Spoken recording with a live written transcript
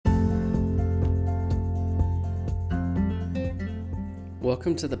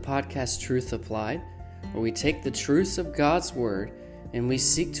Welcome to the podcast Truth Applied, where we take the truths of God's Word and we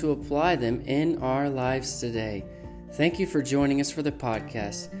seek to apply them in our lives today. Thank you for joining us for the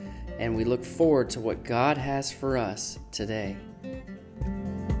podcast, and we look forward to what God has for us today.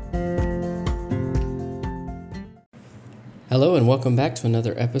 Hello, and welcome back to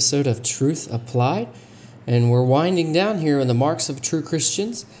another episode of Truth Applied. And we're winding down here on the marks of true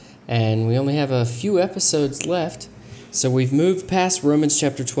Christians, and we only have a few episodes left. So we've moved past Romans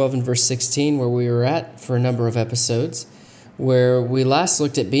chapter 12 and verse 16, where we were at for a number of episodes, where we last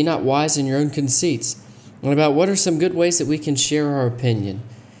looked at be not wise in your own conceits, and about what are some good ways that we can share our opinion.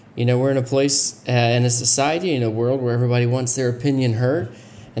 You know, we're in a place, in a society, in a world where everybody wants their opinion heard,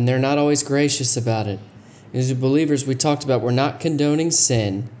 and they're not always gracious about it. As believers, we talked about we're not condoning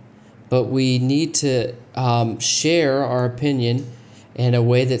sin, but we need to share our opinion in a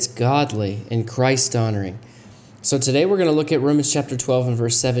way that's godly and Christ-honoring. So today we're going to look at Romans chapter 12 and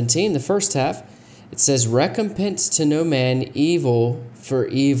verse 17. The first half, it says, recompense to no man evil for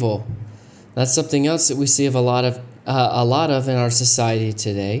evil. That's something else that we see of a lot of in our society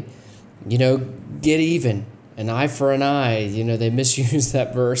today. You know, get even, an eye for an eye. You know, they misuse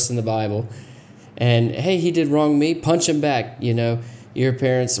that verse in the Bible. And, hey, he did wrong me, punch him back. You know, your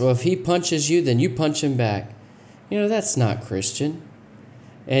parents, well, if he punches you, then you punch him back. You know, that's not Christian.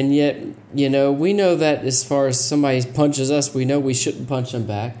 And yet, you know, we know that as far as somebody punches us, we know we shouldn't punch them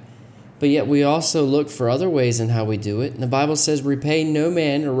back. But yet we also look for other ways in how we do it. And the Bible says, repay no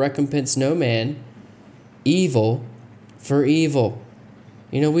man or recompense no man evil for evil.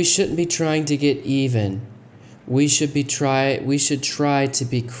 You know, we shouldn't be trying to get even. We should try to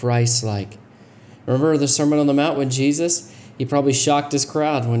be Christ-like. Remember the Sermon on the Mount when Jesus, he probably shocked his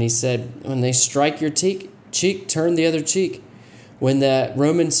crowd when he said, when they strike your cheek, turn the other cheek. When that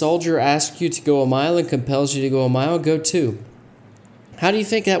Roman soldier asks you to go a mile and compels you to go a mile, go 2. How do you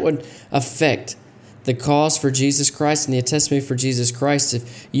think that would affect the cause for Jesus Christ and the testimony for Jesus Christ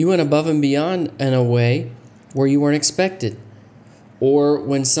if you went above and beyond in a way where you weren't expected? Or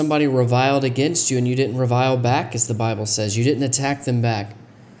when somebody reviled against you and you didn't revile back, as the Bible says, you didn't attack them back. Do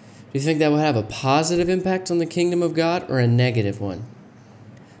you think that would have a positive impact on the kingdom of God or a negative one?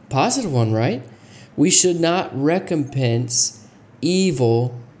 Positive one, right? We should not recompense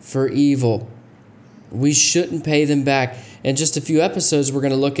evil for evil. We shouldn't pay them back. In just a few episodes, we're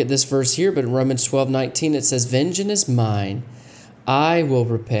going to look at this verse here, but in Romans 12:19, it says, vengeance is mine, I will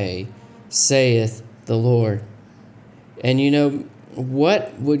repay, saith the Lord. And you know,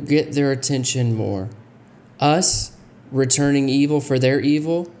 what would get their attention more? Us returning evil for their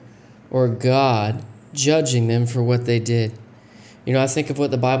evil, or God judging them for what they did? You know, I think of what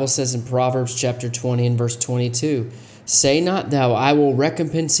the Bible says in Proverbs chapter 20 and verse 22. Say not thou, I will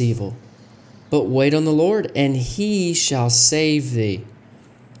recompense evil, but wait on the Lord, and he shall save thee.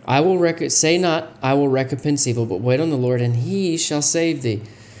 Say not, I will recompense evil, but wait on the Lord, and he shall save thee.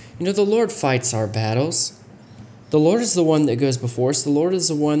 You know, the Lord fights our battles. The Lord is the one that goes before us. The Lord is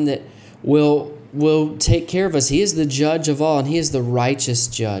the one that will take care of us. He is the judge of all, and he is the righteous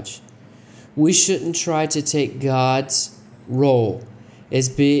judge. We shouldn't try to take God's role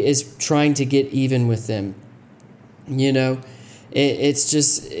as trying to get even with them. You know,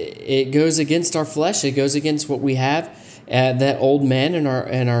 it goes against our flesh. It goes against what we have, that old man and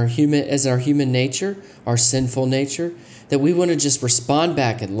our human nature, our sinful nature, that we want to just respond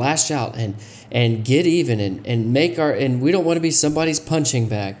back and lash out and get even and we don't want to be somebody's punching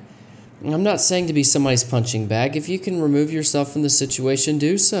bag. And I'm not saying to be somebody's punching bag. If you can remove yourself from the situation,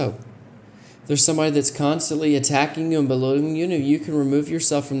 do so. If there's somebody that's constantly attacking you and belittling you, you can remove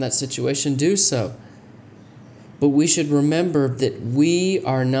yourself from that situation, do so. But we should remember that we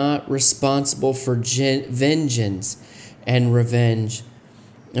are not responsible for vengeance and revenge.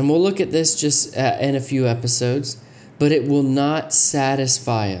 And we'll look at this just in a few episodes, but it will not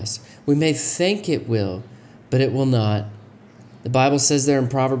satisfy us. We may think it will, but it will not. The Bible says there in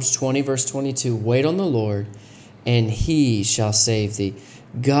Proverbs 20, verse 22, wait on the Lord, and he shall save thee.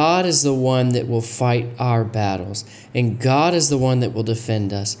 God is the one that will fight our battles, and God is the one that will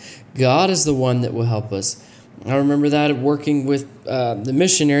defend us. God is the one that will help us. I remember that working with the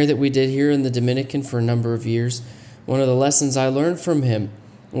missionary that we did here in the Dominican for a number of years. One of the lessons I learned from him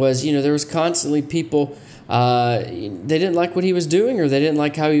was, you know, there was constantly people, they didn't like what he was doing, or they didn't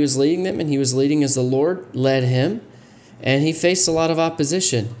like how he was leading them, and he was leading as the Lord led him, and he faced a lot of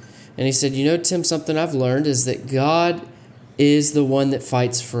opposition. And he said, you know, Tim, something I've learned is that God is the one that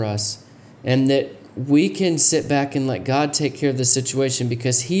fights for us, and that we can sit back and let God take care of the situation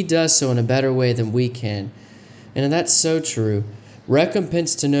because he does so in a better way than we can. And that's so true.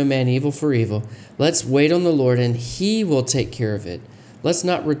 Recompense to no man evil for evil. Let's wait on the Lord, and he will take care of it. Let's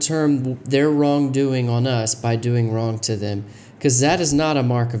not return their wrongdoing on us by doing wrong to them, because that is not a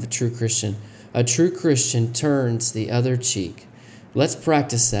mark of a true Christian. A true Christian turns the other cheek. Let's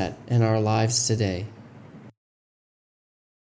practice that in our lives today.